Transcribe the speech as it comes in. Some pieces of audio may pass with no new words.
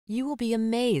You will be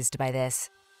amazed by this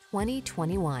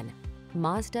 2021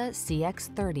 Mazda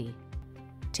CX-30.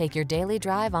 Take your daily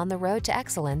drive on the road to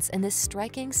excellence in this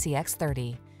striking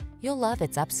CX-30. You'll love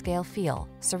its upscale feel,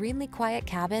 serenely quiet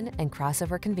cabin, and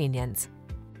crossover convenience.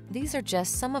 These are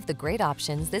just some of the great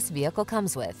options this vehicle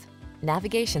comes with: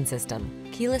 navigation system,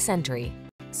 keyless entry,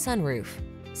 sunroof,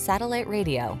 satellite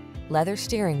radio, leather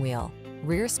steering wheel,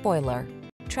 rear spoiler,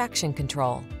 traction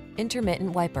control,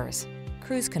 intermittent wipers,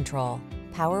 cruise control,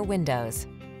 power windows.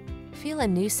 Feel a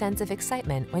new sense of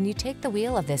excitement when you take the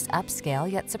wheel of this upscale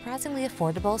yet surprisingly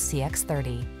affordable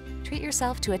CX-30. Treat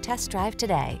yourself to a test drive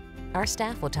today. Our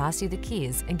staff will toss you the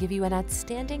keys and give you an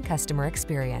outstanding customer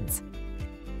experience.